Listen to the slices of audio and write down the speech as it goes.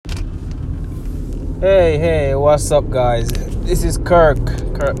Hey, what's up, guys? This is Kirk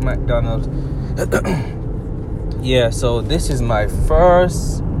McDonald. Yeah, so this is my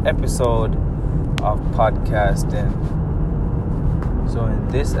first episode of podcasting. So in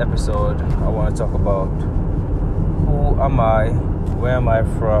this episode, I want to talk about who am I, where am I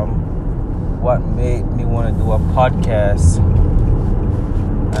from, what made me want to do a podcast,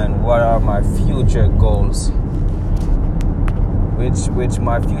 and what are my future goals. Which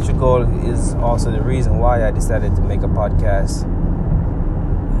my future goal is also the reason why I decided to make a podcast.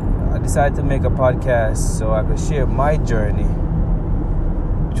 I decided to make a podcast so I could share my journey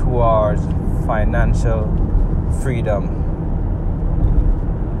towards financial freedom.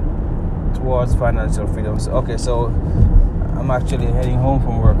 So I'm actually heading home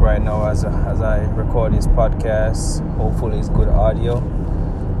from work right now as I record this podcast. Hopefully it's good audio.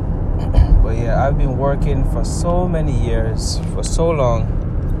 But yeah, I've been working for so many years, for so long,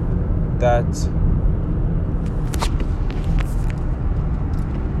 that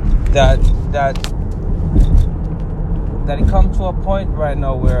it comes to a point right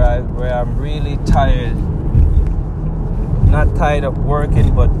now where I'm really tired. Not tired of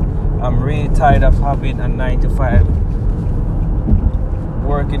working, but I'm really tired of having a 9 to 5,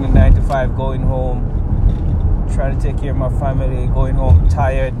 working a 9 to 5, going home, trying to take care of my family, going home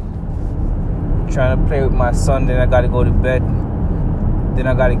tired, trying to play with my son, then I gotta go to bed, then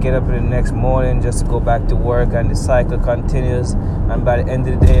I gotta get up in the next morning just to go back to work, and the cycle continues. And by the end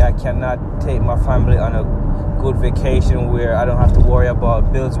of the day, I cannot take my family on a good vacation where I don't have to worry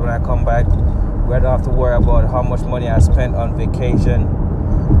about bills when I come back, where I don't have to worry about how much money I spent on vacation.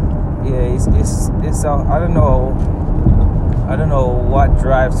 Yeah, it's I don't know what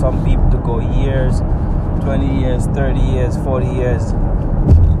drives some people to go years, 20 years, 30 years, 40 years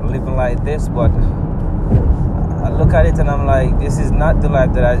living like this, but I look at it and I'm like, this is not the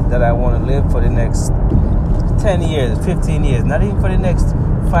life that I want to live for the next 10 years, 15 years, not even for the next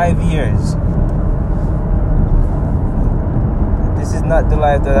 5 years. This is not the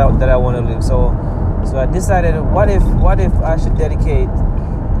life that I want to live. So I decided, what if I should dedicate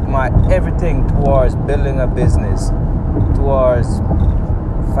my everything towards building a business, towards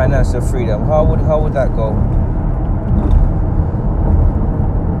financial freedom? How would that go?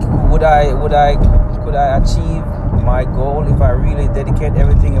 Could I achieve my goal if I really dedicate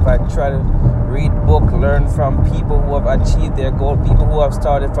everything? If I try to read book, learn from people who have achieved their goal, people who have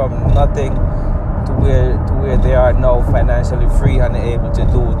started from nothing to where they are now financially free and able to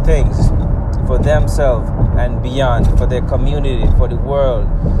do things for themselves and beyond, for their community, for the world.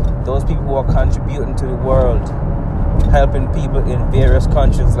 Those people who are contributing to the world, helping people in various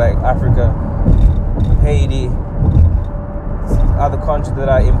countries like Africa, Haiti, other countries that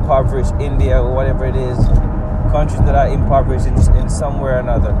are impoverished, India or whatever it is, countries that are impoverished in some way or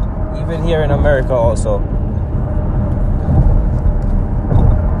another, even here in America also.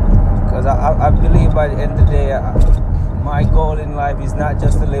 Because I believe by the end of the day, my goal in life is not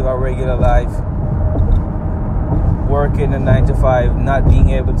just to live a regular life, working a 9 to 5, not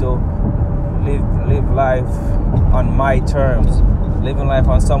being able to live life on my terms, living life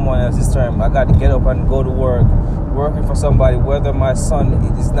on someone else's terms. I got to get up and go to work, working for somebody. Whether my son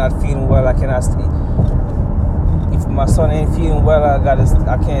is not feeling well, I cannot. If my son ain't feeling well, I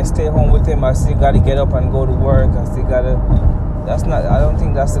can't stay home with him. I still got to get up and go to work. I don't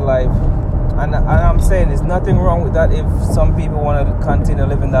think that's the life. And I'm saying there's nothing wrong with that if some people want to continue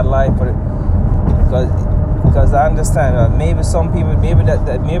living that life, because I understand that maybe some people, maybe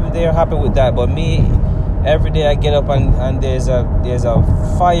they're happy with that, but me, every day I get up and there's a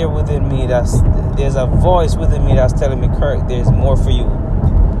fire within me, there's a voice within me that's telling me, Kirk, there's more for you.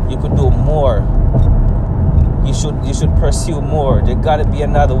 You could do more. You should pursue more. There gotta be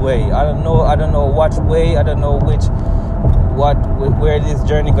another way. I don't know which way, I don't know where this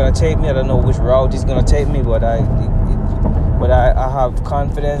journey gonna take me, I don't know which route it's gonna take me, but I have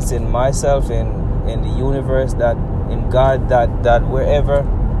confidence in myself, in the universe, that in God, that wherever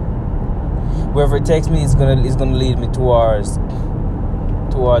it takes me, it's gonna lead me towards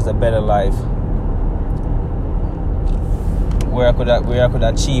a better life, where I could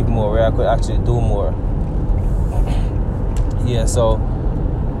achieve more, where I could actually do more. Yeah, so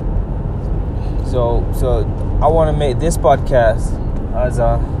I want to make this podcast as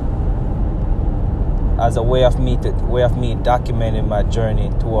a way of me documenting my journey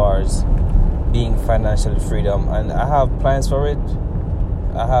towards being financially freedom, and I have plans for it.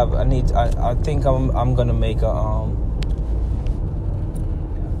 I think I'm gonna make a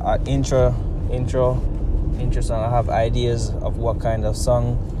intro song. I have ideas of what kind of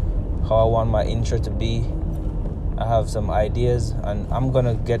song, how I want my intro to be, I have some ideas, and I'm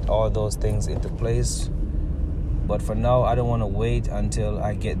gonna get all those things into place. But for now, I don't want to wait until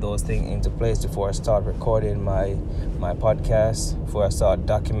I get those things into place before I start recording my podcast, before I start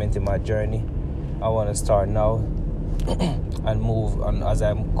documenting my journey. I want to start now and move on as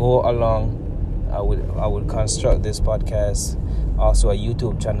I go along. I would construct this podcast, also a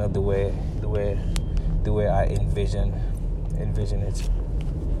YouTube channel, the way I envision it.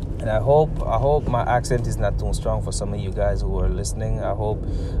 And I hope my accent is not too strong for some of you guys who are listening. I hope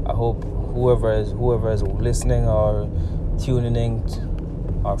whoever is listening or tuning in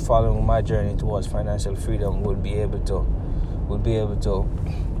or following my journey towards financial freedom would be able to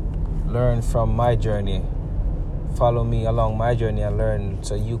learn from my journey. Follow me along my journey and learn,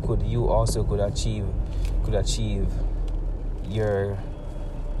 so you also could achieve your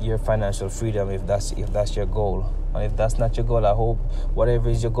financial freedom if that's your goal. And if that's not your goal, I hope whatever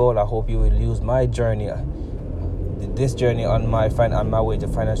is your goal, I hope you will use my journey, this journey on my way to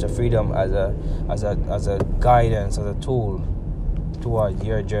financial freedom as a guidance, as a tool towards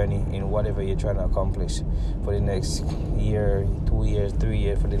your journey in whatever you're trying to accomplish for the next year, 2 years, 3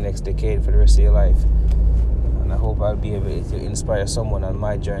 years, for the next decade, for the rest of your life. And I hope I'll be able to inspire someone on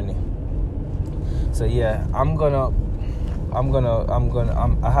my journey. So yeah, I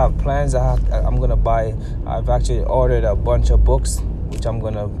have plans. I'm gonna buy. I've actually ordered a bunch of books, which I'm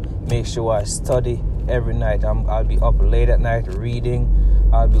gonna make sure I study every night. I'll be up late at night reading.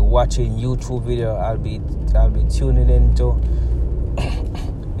 I'll be watching YouTube video. I'll be tuning into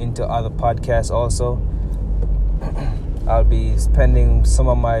other podcasts also. I'll be spending some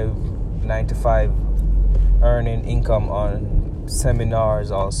of my 9-to-5 earning income on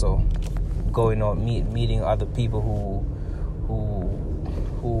seminars, also going out meeting other people who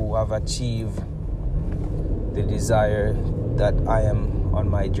have achieved the desire that I am on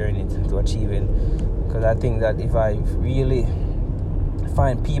my journey to achieving. Because I think that if I really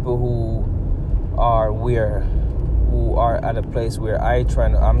find people who are at a place where I'm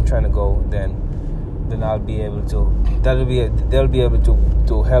trying to go, then I'll be able to. They'll be able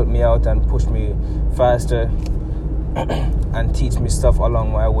to help me out and push me faster and teach me stuff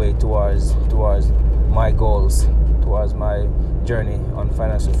along my way towards my goals, towards my journey on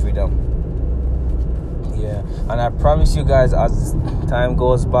financial freedom. Yeah, and I promise you guys, as time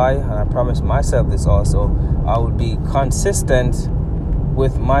goes by, and I promise myself this also, I will be consistent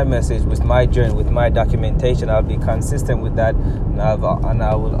with my message, with my journey, with my documentation. I'll be consistent with that, and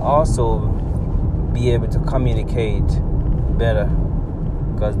I will also be able to communicate better,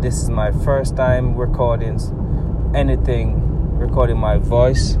 because this is my first time recording my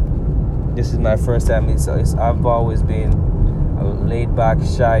voice. This is my first time. I've always been a laid-back,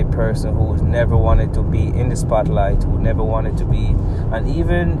 shy person who's never wanted to be in the spotlight, who never wanted to be, and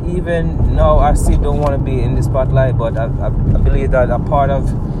even now I still don't want to be in the spotlight. But I believe that a part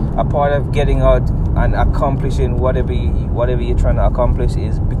of getting out and accomplishing whatever you're trying to accomplish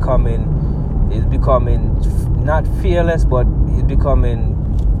is becoming not fearless, but it's becoming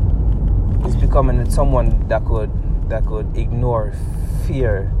someone that could ignore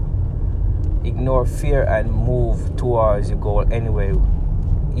fear and move towards your goal anyway.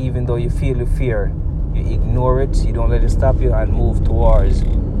 Even though you feel the fear, you ignore it, you don't let it stop you, and move towards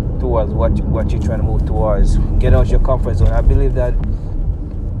what you're trying to move towards. Get out your comfort zone. I believe that,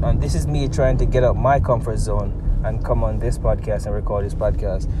 and this is me trying to get out my comfort zone and come on this podcast and record this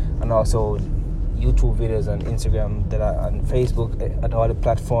podcast, and also YouTube videos on Instagram on Facebook, and all the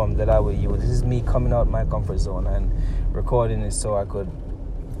platforms that I will use. This is me coming out my comfort zone and recording it so I could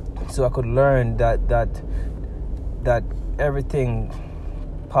learn that everything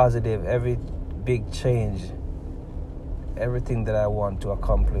positive, every big change, everything that I want to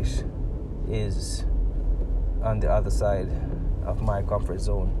accomplish is on the other side of my comfort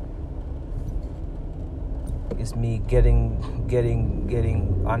zone. It's me getting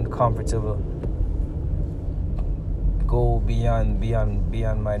uncomfortable, go beyond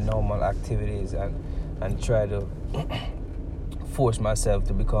my normal activities, and try to force myself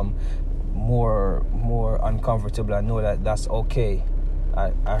to become more uncomfortable. I know that that's okay.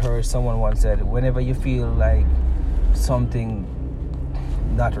 I heard someone once said, whenever you feel like something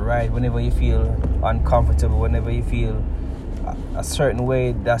not right, whenever you feel uncomfortable, whenever you feel a certain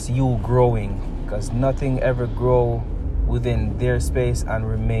way, that's you growing, because nothing ever grow within their space and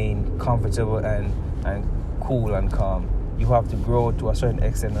remain comfortable and cool and calm. You have to grow to a certain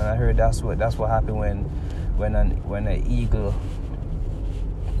extent, and I heard that's what happened when an eagle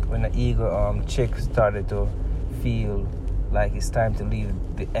chick started to feel like it's time to leave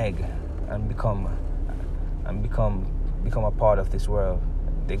the egg and become a part of this world.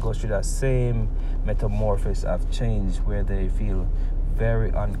 they go through that same metamorphosis of change where they feel very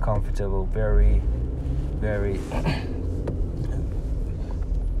uncomfortable, very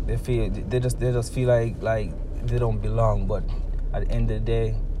they just feel like they don't belong. But at the end of the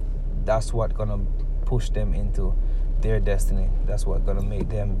day, that's what's gonna push them into their destiny. That's what's gonna make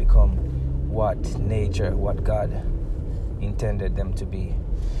them become what God intended them to be.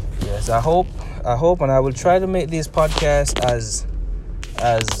 Yes, I hope, and I will try to make this podcast as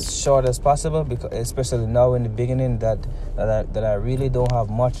short as possible, because especially now in the beginning that I really don't have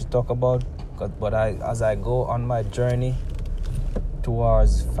much to talk about. But as I go on my journey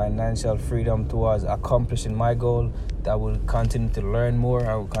towards financial freedom, towards accomplishing my goal, I will continue to learn more.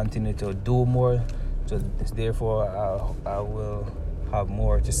 I will continue to do more. So therefore, I will have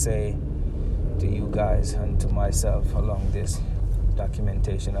more to say to you guys and to myself along this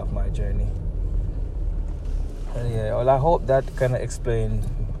documentation of my journey. And yeah, well, I hope that kind of explained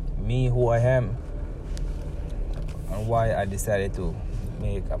me, who I am, and why I decided to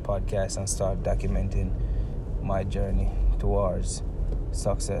make a podcast and start documenting my journey towards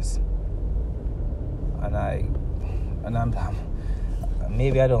success. And I'm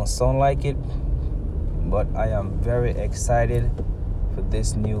maybe I don't sound like it, but I am very excited for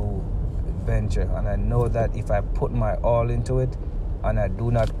this new venture, and I know that if I put my all into it and I do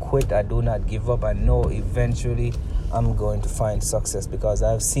not quit, I do not give up, I know eventually I'm going to find success, because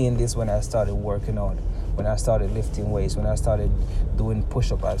I've seen this when I started working out, when I started lifting weights, when I started doing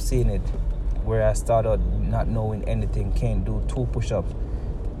push-up. I've seen it where I started not knowing anything, can't do 2 push-ups,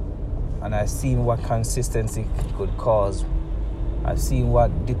 and I've seen what consistency could cause. I've seen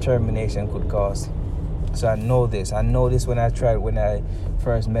what determination could cause. So I know this when I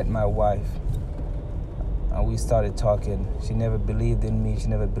first met my wife and we started talking. She never believed in me. She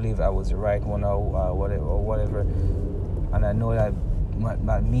never believed I was the right one or whatever. And I know that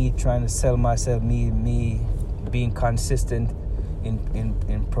me trying to sell myself, me being consistent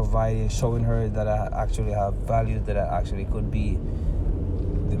in providing, showing her that I actually have value, that I actually could be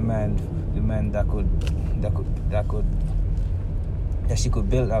the man that she could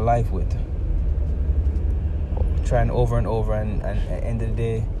build a life with. Trying over and over, and at the end of the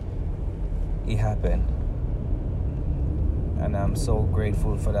day, it happened, and I'm so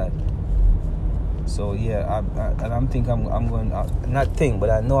grateful for that. So yeah, I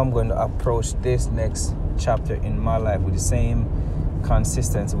know I'm going to approach this next chapter in my life with the same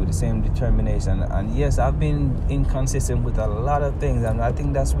consistency, with the same determination. And yes, I've been inconsistent with a lot of things, and I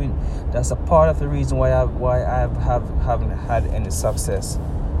think that's a part of the reason why I haven't had any success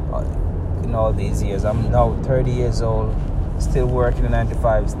in all these years. I'm now 30 years old, still working a 9 to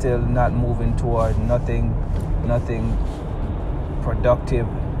 5, still not moving toward nothing productive,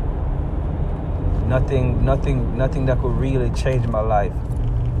 nothing that could really change my life.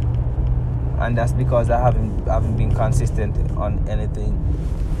 And that's because I haven't been consistent on anything,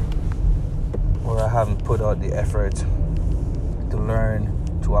 or I haven't put out the effort to learn,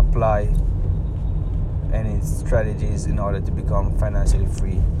 to apply any strategies in order to become financially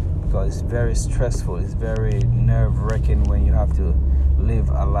free. Because it's very stressful, it's very nerve-wracking when you have to live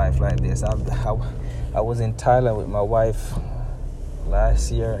a life like this. I was in Thailand with my wife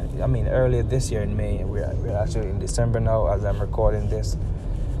earlier this year in May. We're actually in December now as I'm recording this.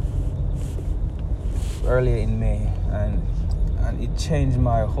 Earlier in May, and it changed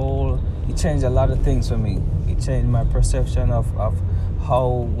a lot of things for me. It changed my perception of how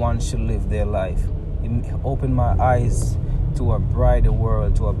one should live their life. It opened my eyes to a brighter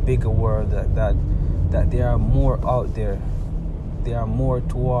world, to a bigger world, that there are more out there. There are more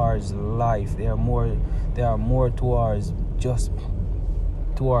towards life. There are more towards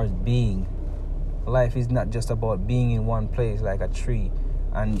being. Life is not just about being in one place like a tree.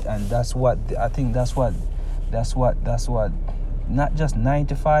 And that's what I think. That's what. Not just 9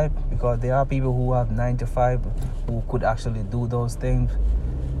 to 5, because there are people who have 9 to 5 who could actually do those things.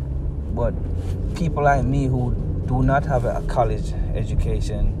 But people like me who do not have a college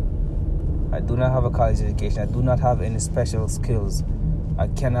education. I do not have a college education. I do not have any special skills.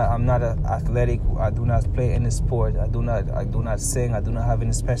 I'm not athletic. I do not play any sport. I do not sing. I do not have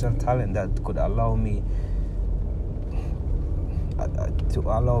any special talent that could allow me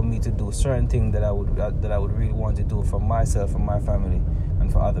to do certain things that I would really want to do for myself, for my family,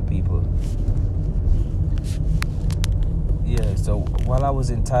 and for other people. Yeah, so while I was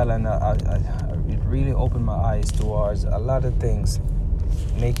in Thailand, it really opened my eyes towards a lot of things,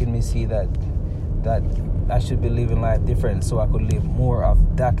 making me see that I should be living life different, so I could live more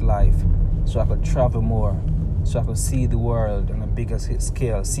of that life, so I could travel more, so I could see the world on a bigger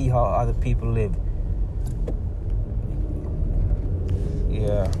scale, see how other people live.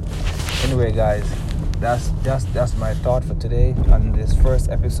 Yeah. Anyway, guys, that's my thought for today on this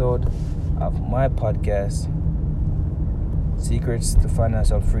first episode of my podcast, Secrets to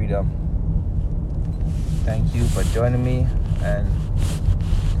Financial Freedom. Thank you for joining me, and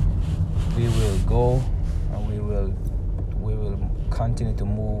we will go and we will continue to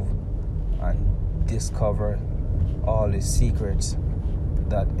move and discover all the secrets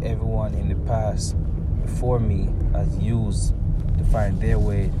that everyone in the past before me has used to find their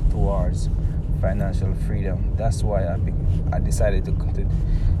way towards financial freedom. That's why I decided to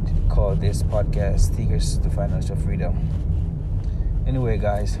call this podcast Secrets to Financial Freedom. Anyway,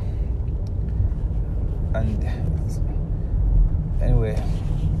 guys, and anyway,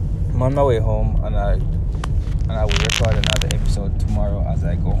 I'm on my way home, and I will record another episode tomorrow. As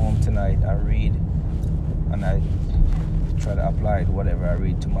I go home tonight, I read and I try to apply whatever I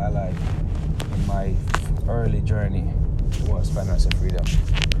read to my life in my early journey towards financial freedom.